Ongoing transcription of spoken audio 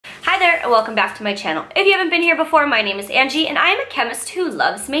Hi there and welcome back to my channel. If you haven't been here before, my name is Angie and I am a chemist who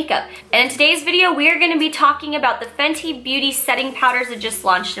loves makeup. And in today's video, we are going to be talking about the Fenty Beauty setting powders that just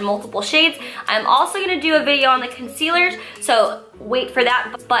launched in multiple shades. I'm also going to do a video on the concealers, so wait for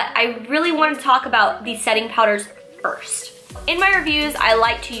that. But I really want to talk about these setting powders first. In my reviews, I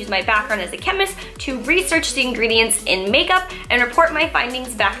like to use my background as a chemist to research the ingredients in makeup and report my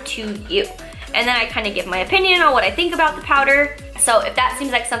findings back to you. And then I kind of give my opinion on what I think about the powder. So if that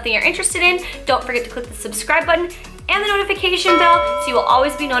seems like something you're interested in, don't forget to click the subscribe button and the notification bell so you will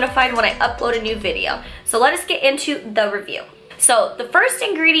always be notified when I upload a new video. So let us get into the review. So the first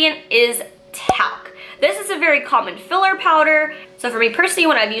ingredient is talc. This is a very common filler powder. So for me personally,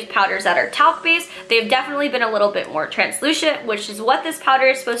 when I've used powders that are talc based, they've definitely been a little bit more translucent, which is what this powder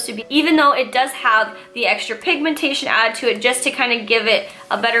is supposed to be, even though it does have the extra pigmentation added to it just to kind of give it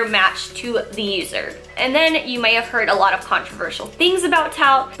a better match to the user. And then you may have heard a lot of controversial things about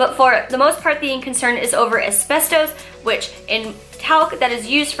talc, but for the most part, the concern is over asbestos, which in talc that is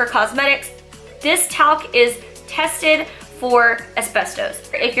used for cosmetics, this talc is tested for asbestos.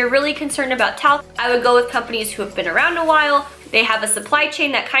 If you're really concerned about talc, I would go with companies who have been around a while. They have a supply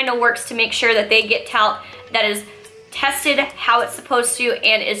chain that kind of works to make sure that they get talc that is tested how it's supposed to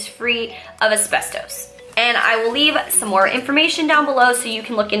and is free of asbestos. And I will leave some more information down below so you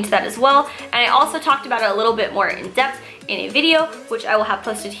can look into that as well. And I also talked about it a little bit more in depth in a video, which I will have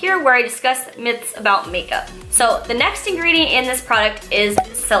posted here, where I discuss myths about makeup. So the next ingredient in this product is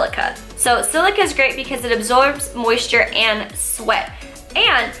silica. So silica is great because it absorbs moisture and sweat,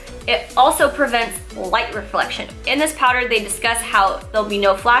 and it also prevents light reflection. In this powder, they discuss how there'll be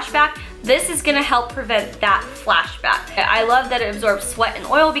no flashback. This is gonna help prevent that flashback. I love that it absorbs sweat and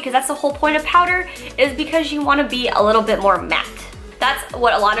oil because that's the whole point of powder, is because you wanna be a little bit more matte. That's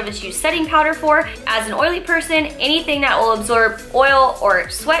what a lot of us use setting powder for. As an oily person, anything that will absorb oil or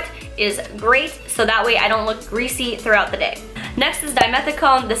sweat is great, so that way I don't look greasy throughout the day. Next is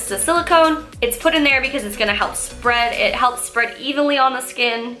dimethicone. This is a silicone. It's put in there because it's gonna help spread. It helps spread evenly on the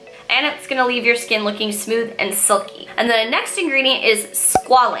skin, and it's gonna leave your skin looking smooth and silky. And then the next ingredient is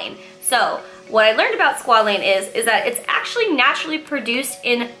squalane. So what I learned about squalane is that it's actually naturally produced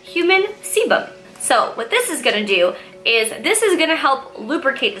in human sebum. So what this is gonna do is this is gonna help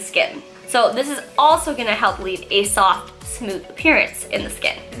lubricate the skin. So this is also gonna help leave a soft, smooth appearance in the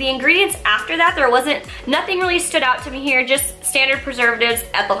skin. The ingredients after that, nothing really stood out to me here, just standard preservatives,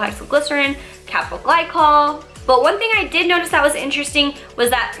 ethyl hexylglycerin, capryl glycol. But one thing I did notice that was interesting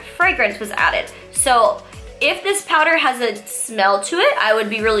was that fragrance was added. So if this powder has a smell to it, I would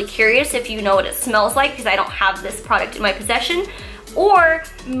be really curious if you know what it smells like, because I don't have this product in my possession. Or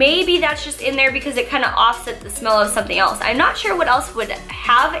maybe that's just in there because it kind of offsets the smell of something else. I'm not sure what else would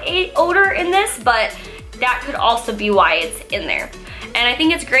have an odor in this, but that could also be why it's in there. And I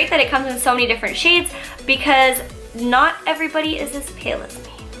think it's great that it comes in so many different shades because not everybody is as pale as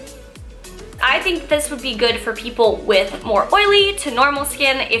me. I think this would be good for people with more oily to normal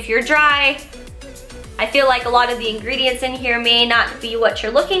skin. If you're dry, I feel like a lot of the ingredients in here may not be what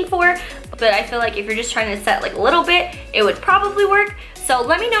you're looking for, but I feel like if you're just trying to set like a little bit, it would probably work. So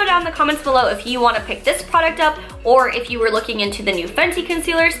let me know down in the comments below if you want to pick this product up, or if you were looking into the new Fenty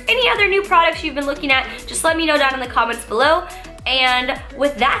concealers, any other new products you've been looking at, just let me know down in the comments below. And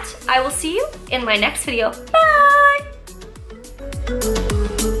with that, I will see you in my next video. Bye!